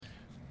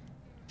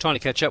Trying to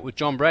catch up with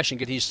John Brash and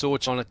get his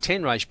thoughts on a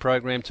 10-race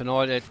program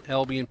tonight at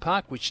Albion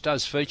Park, which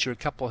does feature a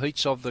couple of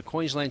heats of the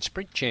Queensland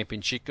Sprint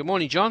Championship. Good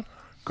morning, John.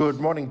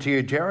 Good morning to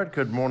you, Jared.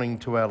 Good morning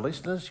to our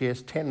listeners.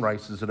 Yes, 10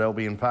 races at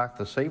Albion Park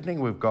this evening.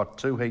 We've got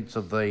 2 heats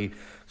of the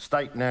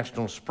State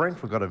National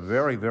Sprint. We've got a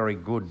very, very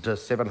good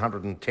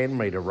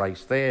 710-metre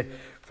race there,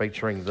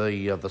 featuring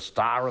the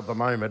star of the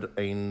moment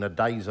in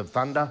Days of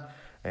Thunder,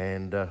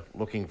 and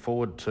looking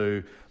forward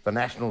to the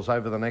Nationals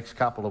over the next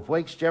couple of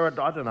weeks. Jared,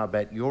 I don't know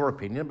about your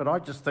opinion, but I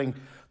just think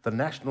the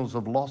Nationals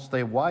have lost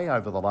their way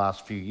over the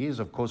last few years.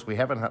 Of course, we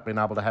haven't been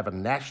able to have a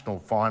national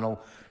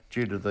final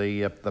due to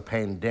the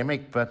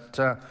pandemic, but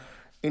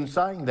in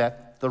saying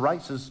that, the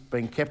race has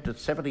been kept at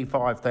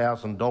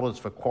 $75,000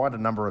 for quite a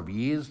number of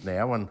years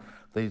now, and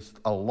there's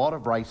a lot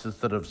of races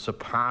that have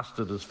surpassed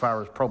it as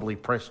far as probably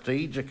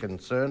prestige are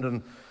concerned,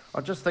 and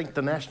I just think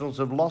the Nationals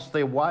have lost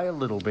their way a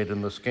little bit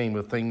in the scheme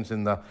of things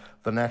in the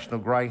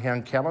National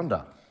Greyhound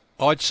calendar.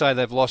 I'd say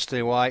they've lost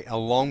their way a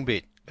long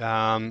bit.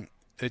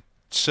 It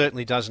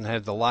certainly doesn't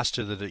have the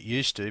lustre that it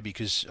used to,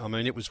 because, I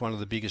mean, it was one of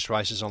the biggest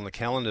races on the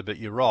calendar, but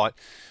you're right,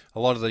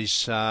 a lot of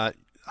these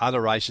other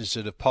races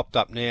that have popped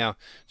up now,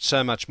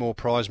 so much more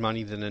prize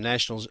money than the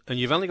Nationals, and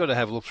you've only got to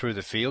have a look through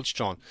the fields,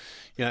 John.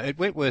 You know, at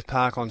Wentworth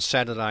Park on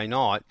Saturday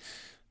night,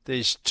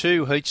 there's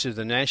 2 heats of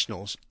the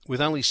Nationals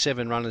with only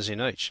 7 runners in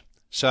each.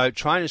 So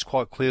trainers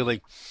quite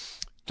clearly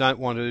don't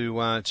want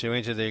to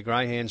enter their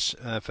greyhounds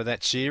for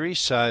that series.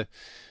 So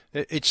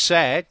it's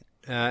sad.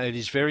 It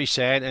is very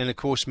sad. And of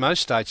course,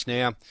 most states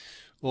now,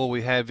 all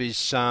we have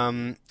is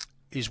one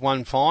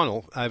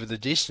final over the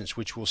distance,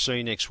 which we'll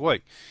see next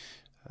week.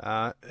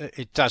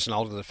 It doesn't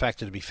alter the fact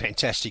that it'd be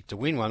fantastic to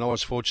win one. I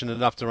was fortunate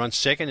enough to run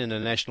second in the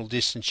National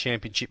Distance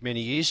Championship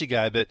many years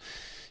ago. But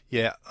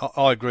yeah,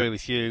 I agree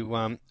with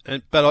you.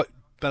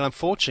 But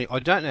unfortunately, I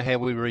don't know how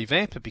we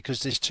revamp it,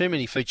 because there's too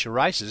many feature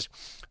races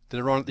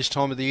that are on at this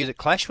time of the year that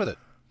clash with it.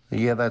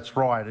 Yeah, that's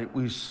right. It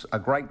was a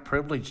great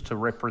privilege to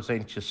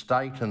represent your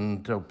state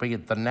and to be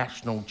the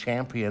national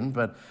champion.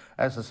 But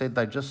as I said,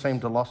 they just seem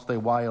to lost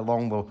their way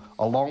along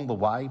the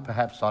way.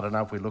 Perhaps, I don't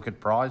know if we look at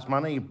prize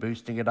money,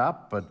 boosting it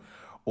up,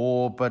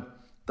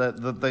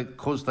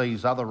 because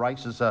these other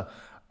races are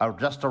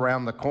just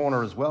around the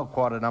corner as well.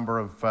 Quite a number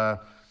of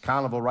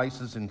carnival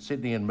races in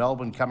Sydney and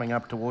Melbourne coming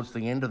up towards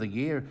the end of the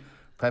year.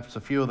 Perhaps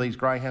a few of these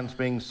greyhounds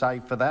being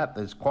saved for that.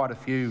 There's quite a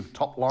few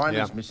top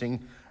liners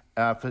missing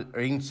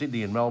in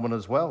Sydney and Melbourne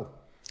as well.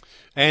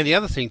 And the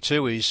other thing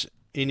too is,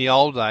 in the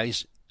old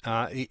days,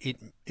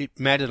 it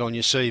mattered on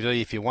your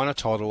CV if you won a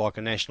title like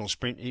a national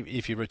sprint,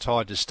 if you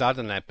retired to stud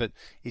and that, but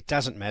it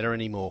doesn't matter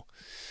anymore.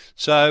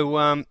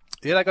 So,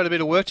 they've got a bit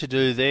of work to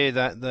do there,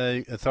 that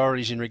the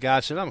authorities in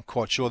regards to it. I'm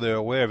quite sure they're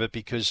aware of it,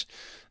 because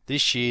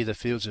this year the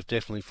fields have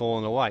definitely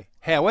fallen away.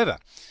 However,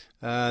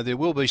 there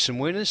will be some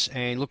winners,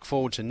 and look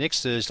forward to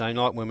next Thursday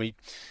night when we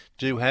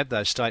do have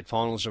those state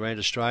finals around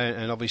Australia,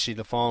 and obviously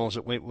the finals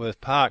at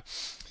Wentworth Park.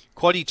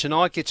 Quaddie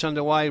tonight gets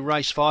underway,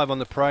 race 5 on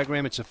the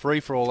program. It's a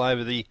free-for-all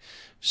over the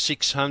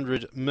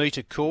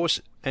 600-metre course,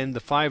 and the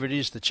favourite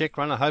is the check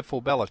runner, Hopeful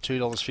Bella,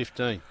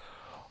 $2.15.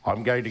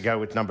 I'm going to go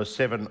with number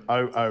 7,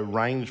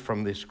 Range,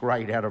 from this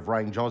great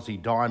out-of-range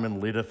Aussie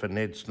Diamond litter for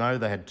Ned Snow.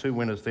 They had 2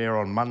 winners there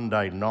on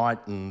Monday night,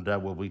 and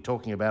we'll be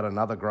talking about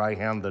another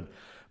greyhound that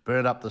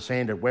burned up the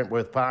sand at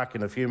Wentworth Park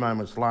in a few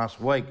moments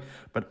last week.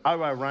 But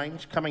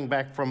Range, coming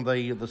back from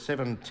the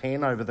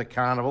 710 over the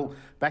carnival,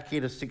 back here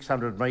to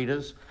 600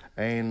 metres,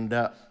 and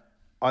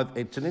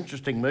it's an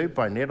interesting move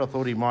by Ned. I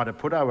thought he might have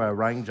put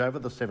Range over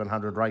the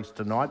 700 race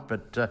tonight,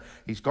 but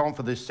he's gone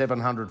for this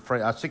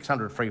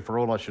 600 free for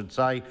all, I should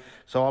say.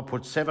 So I'll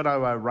put 7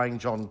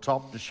 Range on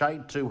top, to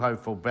shade 2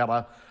 Hopeful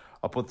Bella.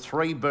 I put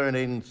 3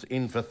 Burn-Ins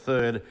in for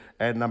third,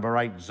 and number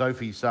 8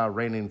 Zophie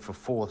Saren in for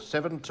fourth.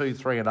 7, 2,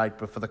 3 and 8,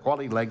 but for the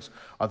quality legs,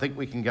 I think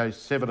we can go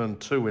 7 and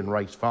 2 in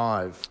race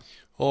 5.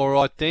 All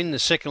right then, the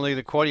second leg of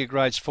the quaddy,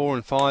 grades 4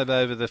 and 5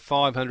 over the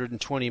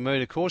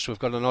 520-metre course. We've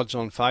got an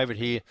odds-on favourite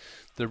here,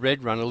 the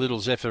red runner,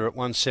 Little Zephyr at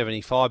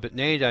 175, but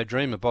Nando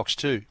Dreamer, box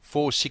 2,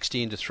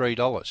 $4.60 into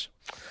 $3.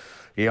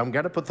 Yeah, I'm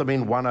going to put them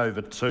in 1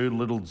 over 2,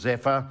 Little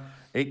Zephyr.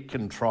 It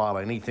can trial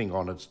anything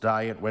on its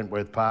day at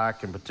Wentworth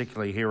Park, and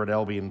particularly here at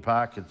Albion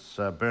Park. It's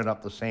burnt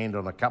up the sand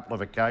on a couple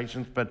of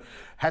occasions, but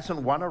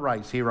hasn't won a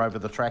race here over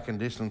the track and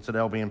distance at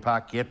Albion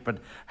Park yet, but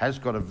has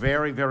got a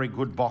very, very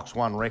good Box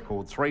 1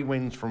 record. 3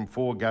 wins from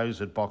 4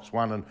 goes at Box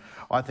 1, and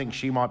I think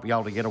she might be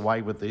able to get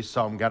away with this,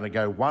 so I'm going to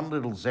go 1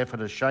 Little Zephyr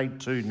to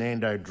shade 2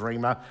 Nando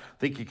Dreamer. I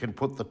think you can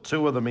put the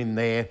 2 of them in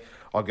there.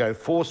 I'll go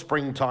 4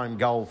 Springtime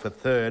Goal for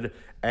third,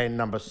 and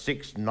number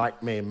 6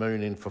 Nightmare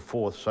Moon in for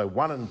fourth. So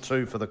 1 and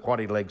 2 for the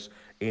quaddy legs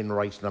in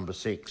race number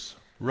 6.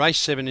 Race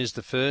 7 is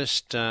the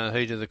first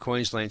heat of the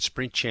Queensland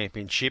Sprint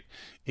Championship.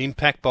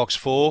 Impact box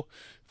 4,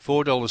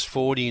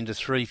 $4.40 into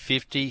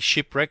 $3.50.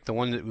 Shipwreck, the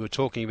one that we were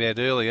talking about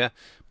earlier,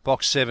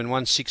 box 7,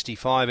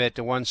 $1.65 out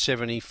to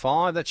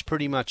 $1.75. That's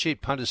pretty much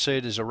it. Punters see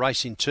it as a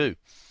race in 2.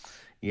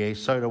 Yeah,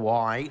 so do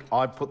I.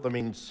 I put them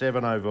in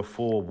 7 over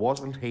 4.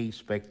 Wasn't he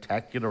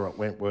spectacular at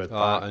Wentworth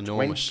Park?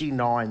 Enormous.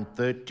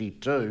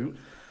 29.32.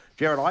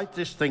 Jared, I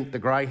just think the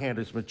greyhound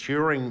is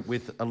maturing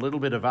with a little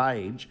bit of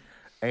age,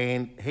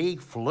 and he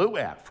flew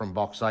out from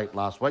box 8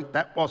 last week.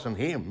 That wasn't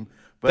him.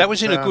 But, that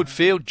was in a good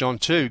field, John,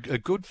 too. A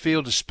good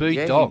field of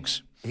speed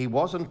dogs. He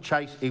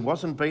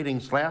wasn't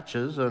beating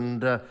slouches,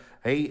 and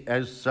he,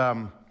 as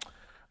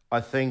I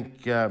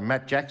think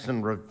Matt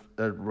Jackson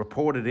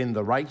reported in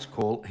the race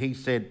call, he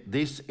said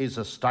this is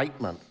a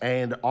statement,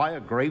 and I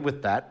agree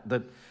with that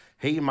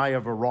he may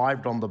have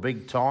arrived on the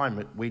big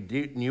time. We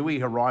knew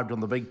he arrived on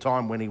the big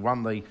time when he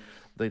won the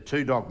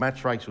two-dog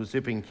match race with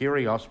Zipping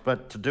Kyrgios,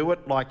 but to do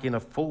it like in a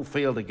full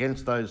field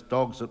against those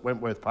dogs at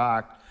Wentworth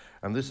Park,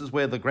 and this is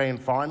where the grand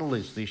final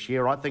is this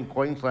year, I think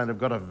Queensland have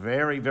got a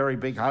very, very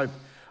big hope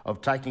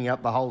of taking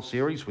out the whole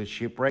series with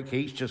Shipwreck.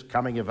 He's just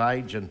coming of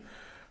age, and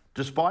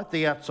despite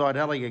the outside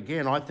alley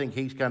again, I think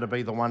he's going to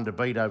be the one to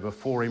beat over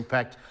 4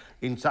 Impact.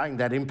 In saying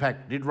that,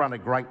 Impact did run a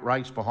great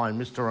race behind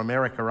Mr.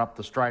 America up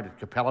the straight at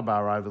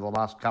Capalaba over the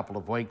last couple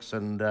of weeks,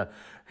 and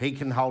he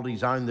can hold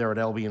his own there at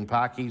Albion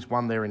Park. He's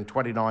won there in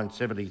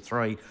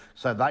 29.73,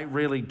 so they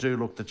really do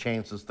look the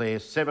chances there.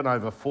 7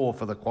 over 4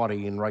 for the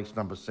quaddie in race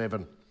number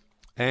 7.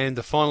 And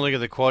the final leg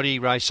of the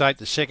quaddie, race 8,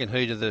 the second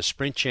heat of the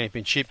Sprint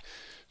Championship.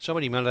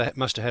 Somebody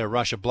must have had a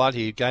rush of blood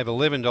here. Gave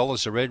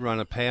 $11 to Red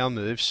Runner Power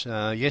Moves.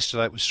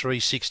 Yesterday it was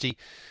 $3.60.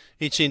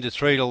 It's into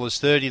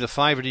 $3.30. The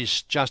favourite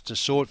is Just a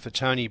Sort for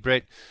Tony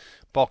Brett.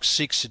 Box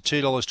 6 at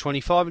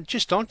 $2.25. And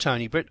just on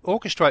Tony Brett,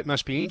 Orchestrate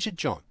must be injured,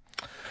 John.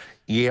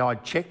 Yeah, I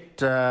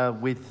checked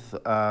with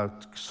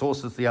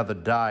sources the other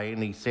day,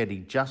 and he said he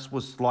just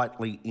was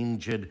slightly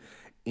injured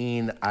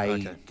in a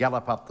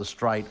gallop up the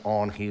straight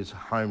on his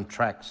home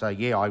track. So,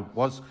 yeah,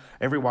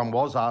 everyone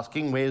was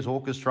asking, where's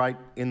Orchestrate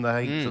in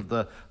the heats of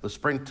the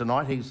sprint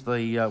tonight? He's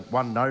the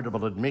one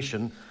notable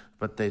admission,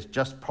 but there's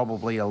just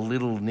probably a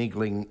little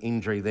niggling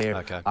injury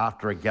there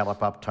after a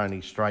gallop up Tony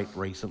Straight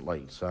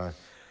recently. So,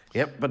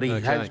 yep, but he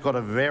has got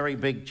a very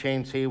big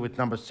chance here with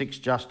number 6,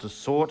 Just a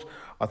Sort.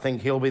 I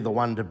think he'll be the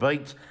one to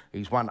beat.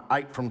 He's won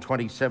 8 from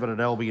 27 at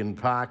Albion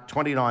Park,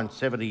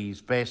 29.70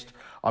 his best.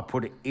 I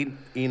put it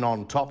in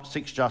on top,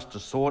 6 Just a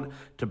Sort,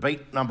 to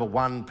beat number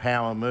 1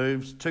 Power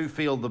Moves. 2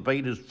 Feel the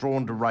Beat is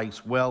drawn to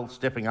race well,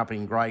 stepping up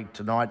in grade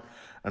tonight.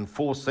 And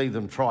 4 See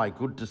Them Try,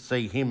 good to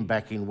see him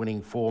back in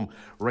winning form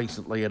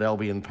recently at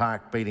Albion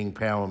Park, beating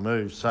Power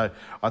Moves. So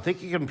I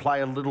think you can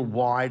play a little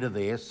wider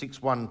there,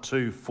 6, 1,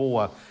 2,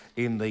 4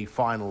 in the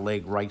final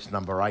leg, race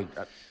number 8.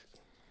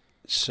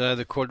 So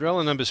the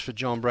quadrella numbers for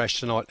John Brash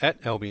tonight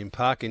at Albion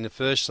Park: in the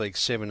first leg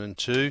 7 and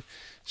 2,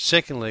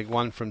 second leg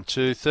 1 from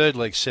 2, third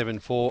leg 7,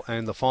 4,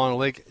 and the final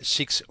leg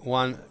 6,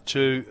 1,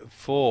 2,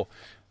 4.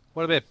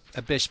 What about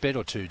a best bet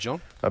or two,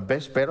 John? A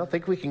best bet? I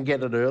think we can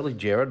get it early,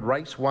 Jared.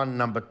 Race 1,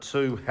 number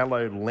 2,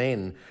 Hello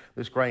Len.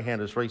 This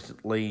greyhound has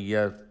recently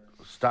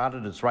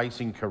started its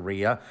racing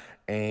career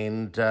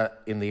and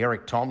in the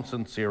Eric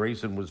Thompson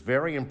series, and was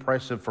very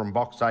impressive from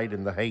box 8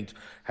 in the heat.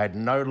 Had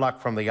no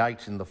luck from the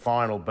 8 in the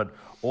final, but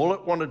all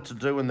it wanted to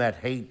do in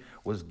that heat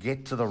was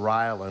get to the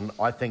rail, and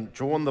I think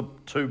drawing the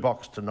 2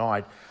 box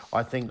tonight,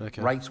 I think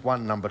race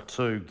 1, number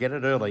 2, get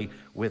it early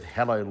with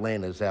Hello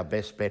Len as our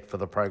best bet for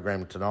the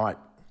program tonight.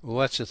 Well,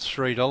 that's a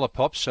 $3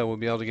 pop, so we'll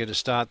be able to get a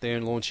start there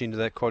and launch into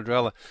that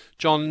quadrella.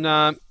 John,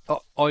 I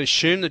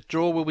assume the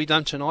draw will be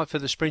done tonight for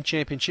the Sprint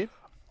Championship?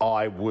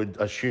 I would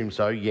assume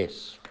so,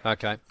 yes.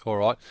 Okay, all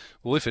right.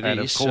 Well, if it and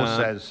is... And, of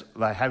course, as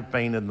they have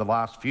been in the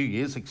last few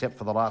years, except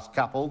for the last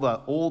couple,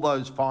 all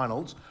those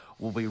finals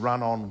will be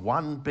run on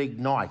one big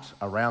night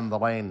around the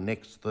land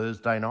next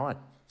Thursday night.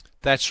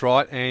 That's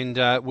right, and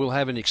we'll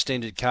have an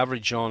extended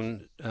coverage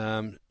on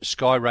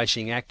Sky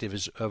Racing Active,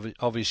 as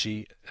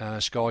obviously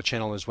Sky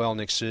Channel as well,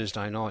 next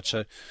Thursday night.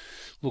 So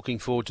looking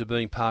forward to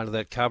being part of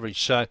that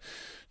coverage. So,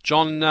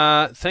 John,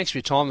 thanks for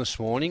your time this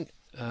morning.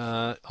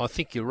 I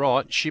think you're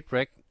right.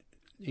 Shipwreck,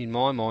 in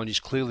my mind, is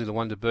clearly the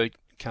one to beat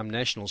come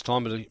Nationals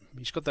time, but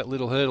he's got that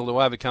little hurdle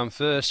to overcome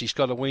first. He's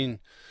got to win.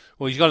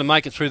 Well, he's got to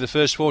make it through the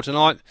first 4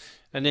 tonight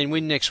and then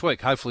win next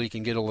week. Hopefully he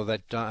can get all of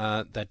that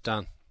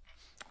done.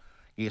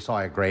 Yes,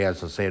 I agree.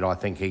 As I said, I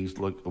think he's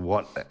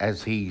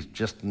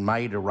just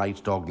made a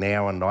race dog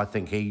now, and I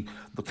think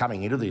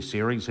coming into this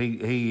series,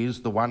 he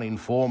is the one in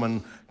form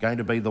and going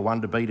to be the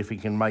one to beat if he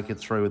can make it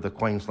through the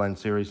Queensland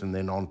series and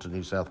then on to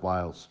New South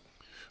Wales.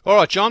 All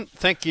right, John,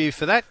 thank you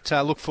for that.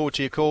 Look forward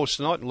to your calls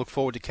tonight and look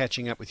forward to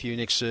catching up with you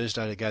next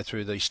Thursday to go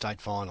through the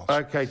state finals.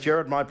 Okay,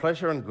 Jared, my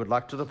pleasure, and good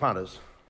luck to the punters.